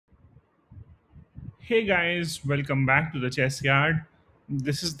Hey guys, welcome back to the Chessyard.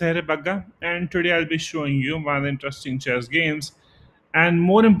 This is dhairyabagga, and today I'll be showing you one of the interesting chess games, and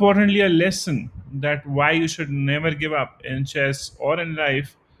more importantly, a lesson that why you should never give up in chess or in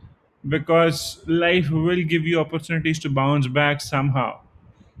life, because life will give you opportunities to bounce back somehow.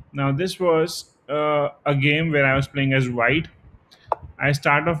 Now, this was a game where I was playing as white. I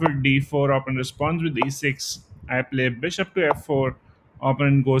start off with d4, opponent responds with e6. I play bishop to f4,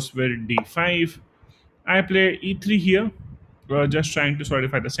 opponent goes with d5. I play e3 here, just trying to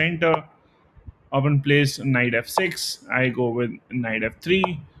solidify the center. Opponent plays knight f6. I go with knight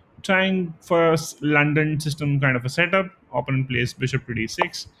f3, trying for a London system kind of a setup. Opponent plays bishop to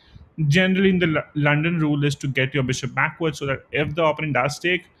d6. Generally, in the London rule is to get your bishop backwards so that if the opponent does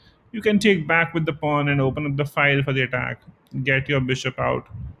take, you can take back with the pawn and open up the file for the attack. Get your bishop out,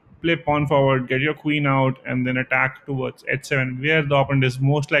 play pawn forward, get your queen out, and then attack towards h7, where the opponent is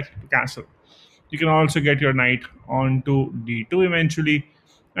most likely to castle. You can also get your knight onto d2 eventually,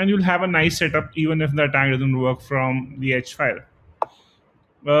 and you'll have a nice setup even if the attack doesn't work from the h file.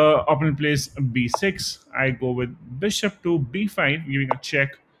 Opponent plays b6. I go with bishop to b5, giving a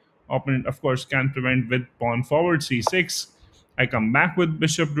check. Opponent, of course, can prevent with pawn forward c6. I come back with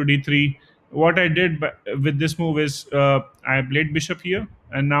bishop to d3. What I did with this move is I played bishop here,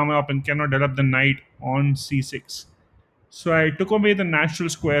 and now my opponent cannot develop the knight on c6. So I took away the natural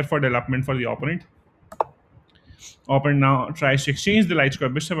square for development for the opponent. Opponent now tries to exchange the light square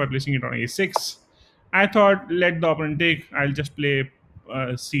bishop by placing it on a6. I thought, let the opponent take. I'll just play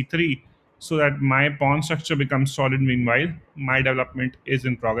c3 so that my pawn structure becomes solid. Meanwhile, my development is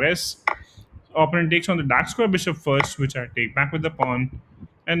in progress. Opponent takes on the dark square bishop first, which I take back with the pawn.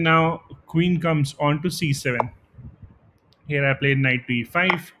 And now queen comes on to c7. Here I played knight to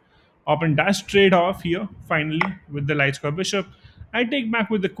e5. Opponent does trade off here, finally, with the light square bishop. I take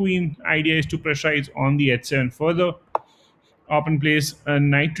back with the queen. Idea is to pressurize on the h7 further. Opponent plays a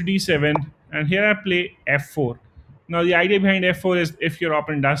knight to d7, and here I play f4. Now the idea behind f4 is if your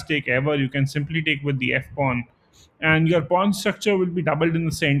opponent does take ever, you can simply take with the f pawn, and your pawn structure will be doubled in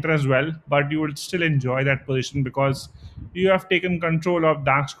the center as well, but you will still enjoy that position because you have taken control of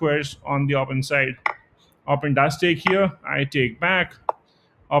dark squares on the opponent side. Opponent does take here, I take back.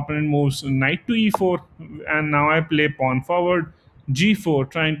 Opponent moves knight to e4, and now I play pawn forward,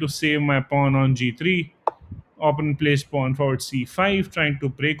 g4, trying to save my pawn on g3. Opponent plays pawn forward c5, trying to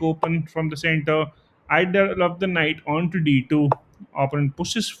break open from the center. I develop the knight onto d2. Opponent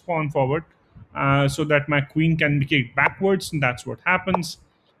pushes pawn forward so that my queen can be kicked backwards, and that's what happens.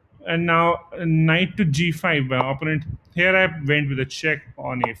 And now knight to g5 by opponent. Here I went with a check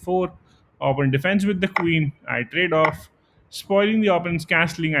on a4. Opponent defends with the queen. I trade off, spoiling the opponent's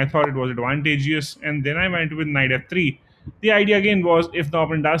castling. I thought it was advantageous, and then I went with knight f3. The idea again was if the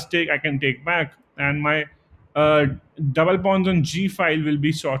opponent does take, I can take back, and my uh, double pawns on g file will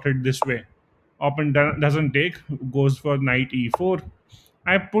be sorted this way. Opponent doesn't take, goes for knight e4.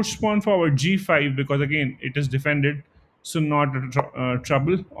 I push pawn forward g5 because again it is defended, so not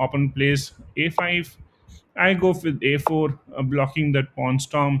trouble. Opponent plays a5. I go with a4, blocking that pawn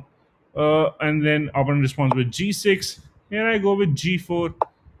storm, and then opponent responds with g6. Here I go with g4,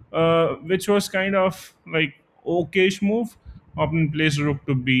 which was kind of like okayish move. Opponent plays rook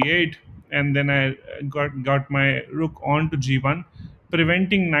to b8, and then I got my rook on to g1,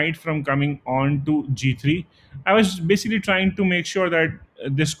 preventing knight from coming on to g3. I was basically trying to make sure that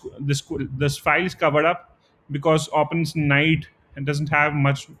this file is covered up because opponent's knight doesn't have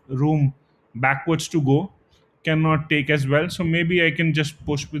much room backwards to go, cannot take as well. So maybe I can just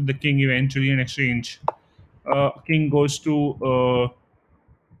push with the king eventually in exchange. King goes to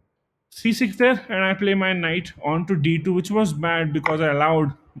c6 there, and I play my knight onto d2, which was bad because I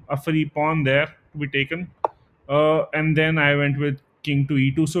allowed a free pawn there to be taken. And then I went with king to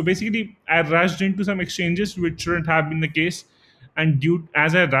e2. So basically, I rushed into some exchanges which shouldn't have been the case. And due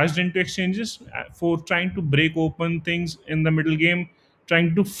as I rushed into exchanges for trying to break open things in the middle game,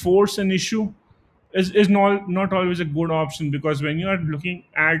 trying to force an issue is not always a good option, because when you are looking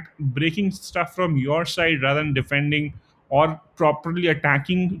at breaking stuff from your side rather than defending or properly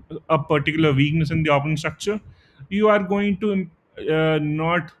attacking a particular weakness in the opponent structure, you are going to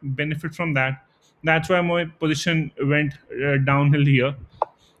not benefit from that. That's why my position went downhill here.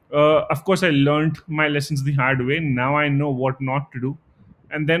 Of course, I learned my lessons the hard way. Now I know what not to do.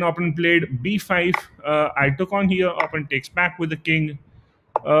 And then opponent played b5. I took on here. Opponent takes back with the king.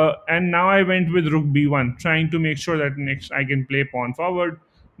 And now I went with rook b1, trying to make sure that next I can play pawn forward,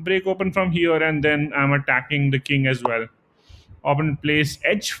 break open from here, and then I'm attacking the king as well. Opponent plays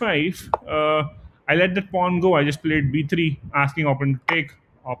h5. I let that pawn go. I just played b3, asking opponent to take.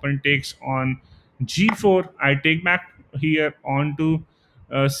 Opponent takes on G4, I take back here onto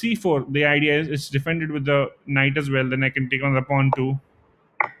C4. The idea is it's defended with the knight as well. Then I can take on the pawn too.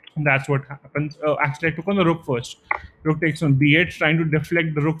 That's what happens. Actually, I took on the rook first. Rook takes on B8, trying to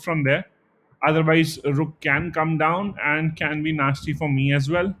deflect the rook from there. Otherwise, rook can come down and can be nasty for me as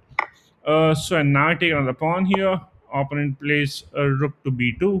well. So now I take another pawn here. Opponent plays a rook to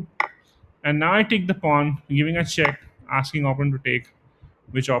B2. And now I take the pawn, giving a check, asking opponent to take,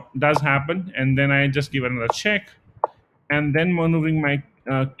 which does happen. And then I just give another check. And then maneuvering my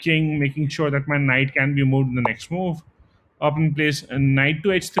king, making sure that my knight can be moved in the next move. Opponent plays a knight to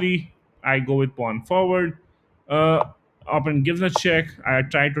h3. I go with pawn forward. Uh, Opponent gives a check. I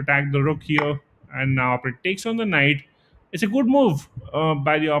try to attack the rook here, and now opponent takes on the knight. It's a good move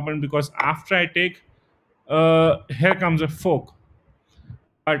by the opponent because after I take, here comes a fork,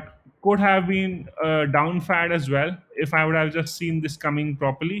 but could have been down fad as well if I would have just seen this coming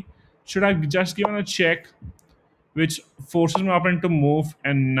properly. Should have just given a check, which forces my opponent to move,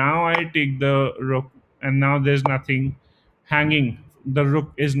 and now I take the rook, and now there's nothing hanging. The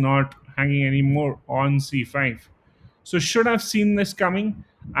rook is not hanging anymore on c5. So should have seen this coming.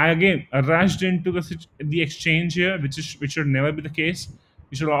 I again rushed into the exchange here, which should never be the case.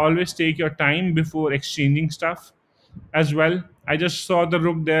 You should always take your time before exchanging stuff as well. I just saw the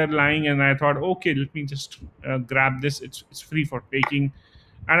rook there lying, and I thought, okay, let me just grab this. It's free for taking,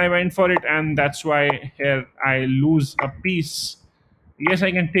 and I went for it, and that's why here I lose a piece. Yes,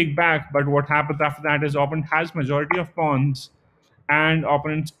 I can take back, but what happens after that is opponent has majority of pawns, and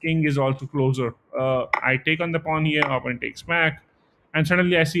opponent's king is also closer. I take on the pawn here, opponent takes back, and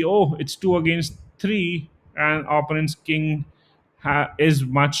suddenly I see, oh, it's 2 against 3, and opponent's king is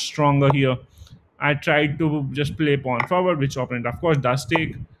much stronger here. I tried to just play pawn forward, which opponent of course does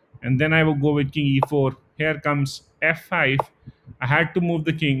take, and then I will go with king e4. Here comes f5. I had to move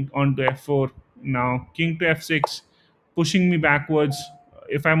the king onto f4. Now king to f6, pushing me backwards.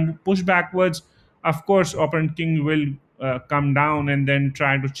 If I'm pushed backwards, of course opponent king will come down and then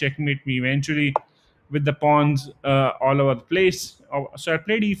try to checkmate me eventually with the pawns all over the place. So I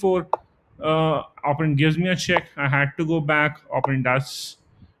played e4. Opponent gives me a check. I had to go back. Opponent does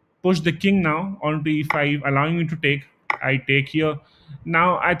push the king now onto e5, allowing me to take. I take here.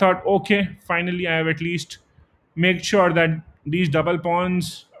 Now I thought, okay, finally I have at least make sure that these double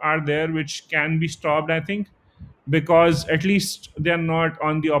pawns are there, which can be stopped, I think, because at least they are not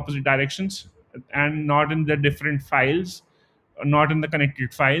on the opposite directions and not in the different files, not in the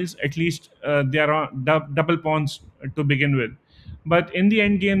connected files. At least they are on double pawns to begin with. But in the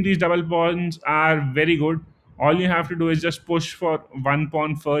end game, these double pawns are very good. All you have to do is just push for one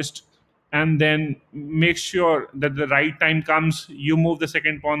pawn first, and then make sure that the right time comes. You move the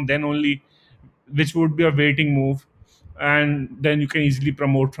second pawn, then only, which would be a waiting move, and then you can easily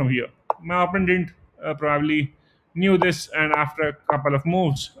promote from here. My opponent didn't probably knew this, and after a couple of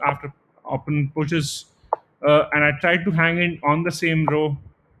moves, after opponent pushes, and I tried to hang in on the same row,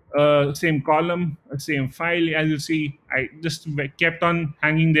 same column, same file. As you see, I just kept on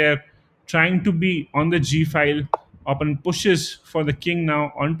hanging there, trying to be on the G file. Opponent pushes for the king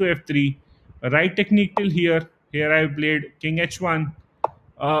now onto f3. Right technique till here. Here I played king h1.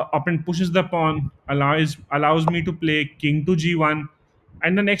 Opponent pushes the pawn, allows me to play king to g1,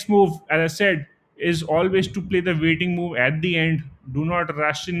 and the next move, as I said, is always to play the waiting move at the end. Do not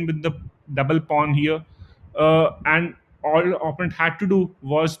rush in with the double pawn here, and all opponent had to do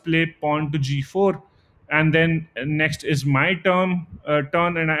was play pawn to g4, and then next is my turn,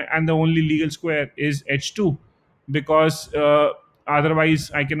 and the only legal square is h2, because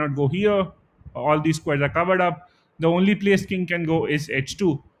otherwise I cannot go here. All these squares are covered up. The only place king can go is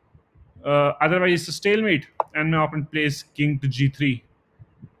h2. Otherwise, it's a stalemate, and my opponent plays king to g3.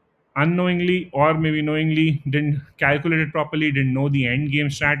 Unknowingly or maybe knowingly, didn't calculate it properly, didn't know the end game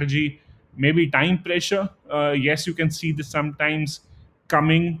strategy, maybe time pressure. Yes, you can see this sometimes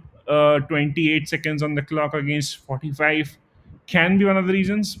coming. 28 seconds on the clock against 45 can be one of the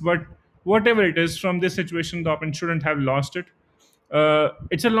reasons, but whatever it is, from this situation, the opponent shouldn't have lost it.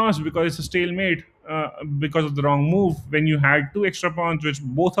 It's a loss because it's a stalemate, because of the wrong move when you had two extra pawns, which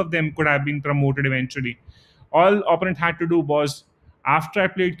both of them could have been promoted eventually. All opponent had to do was, after I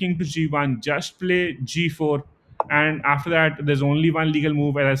played king to g1, just play g4, and after that, there's only one legal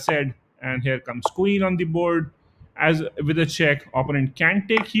move, as I said, and here comes queen on the board. As with a check, opponent can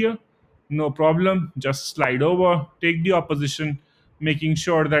take here, no problem. Just slide over, take the opposition, making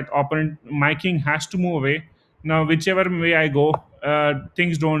sure that opponent my king has to move away. Now, whichever way I go,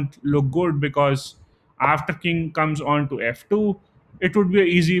 things don't look good, because after king comes on to f2, it would be an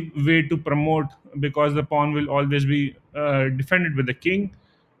easy way to promote, because the pawn will always be defended with the king.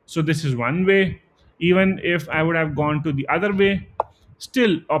 So this is one way. Even if I would have gone to the other way,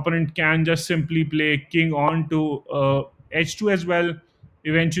 still opponent can just simply play king on to h2 as well,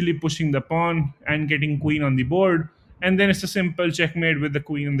 eventually pushing the pawn and getting queen on the board, and then it's a simple checkmate with the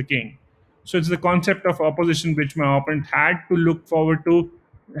queen and the king. So it's the concept of opposition which my opponent had to look forward to.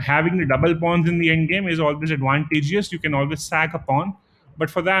 Having the double pawns in the endgame is always advantageous. You can always sack a pawn, but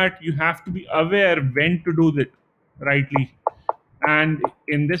for that you have to be aware when to do that rightly. And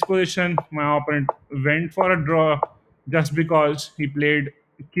in this position, my opponent went for a draw just because he played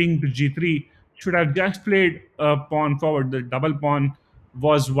king to g3. Should have just played a pawn forward. The double pawn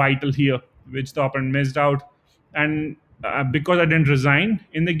was vital here, which the opponent missed out. And because I didn't resign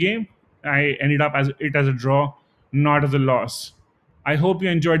in the game, I ended up as a draw, not as a loss. I hope you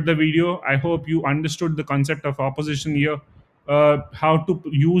enjoyed the video. I hope you understood the concept of opposition here, how to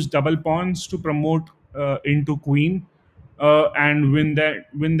use double pawns to promote into queen and win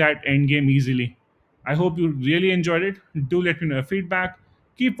that end game easily. I hope you really enjoyed it. Do let me know your feedback.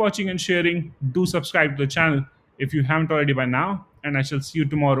 Keep watching and sharing. Do subscribe to the channel if you haven't already by now. And I shall see you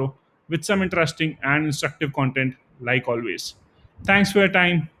tomorrow with some interesting and instructive content like always. Thanks for your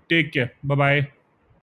time. Take care. Bye bye.